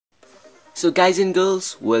So guys and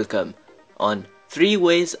girls, welcome on 3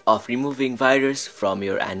 ways of removing virus from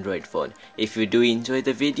your Android phone. If you do enjoy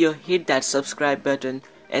the video, hit that subscribe button,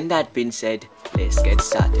 and that being said, let's get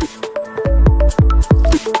started.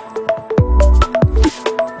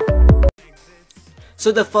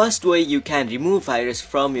 So the first way you can remove virus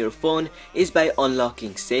from your phone is by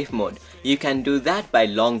unlocking safe mode. You can do that by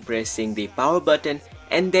long pressing the power button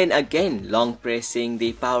and then again long pressing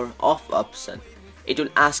the power off option. It will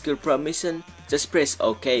ask your permission, just press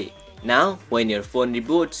OK. Now when your phone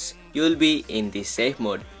reboots, you will be in the safe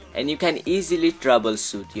mode and you can easily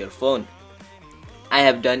troubleshoot your phone. I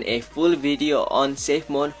have done a full video on safe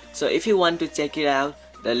mode, so if you want to check it out,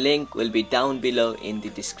 the link will be down below in the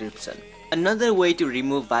description. Another way to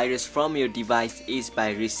remove virus from your device is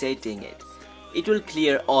by resetting it. It will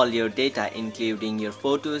clear all your data including your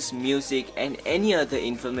photos, music and any other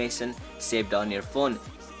information saved on your phone.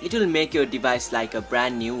 It will make your device like a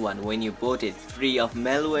brand new one when you bought it, free of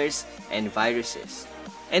malwares and viruses.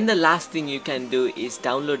 And the last thing you can do is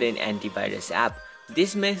download an antivirus app.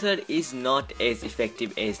 This method is not as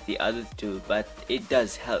effective as the other two, but it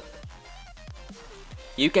does help.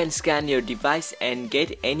 You can scan your device and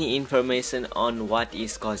get any information on what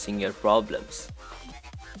is causing your problems.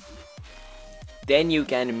 Then you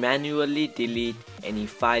can manually delete any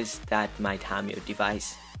files that might harm your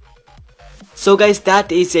device. So guys,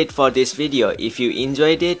 that is it for this video. If you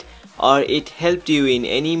enjoyed it or it helped you in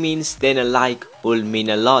any means, then a like will mean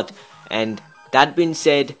a lot. And that being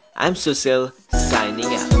said, I'm Susil.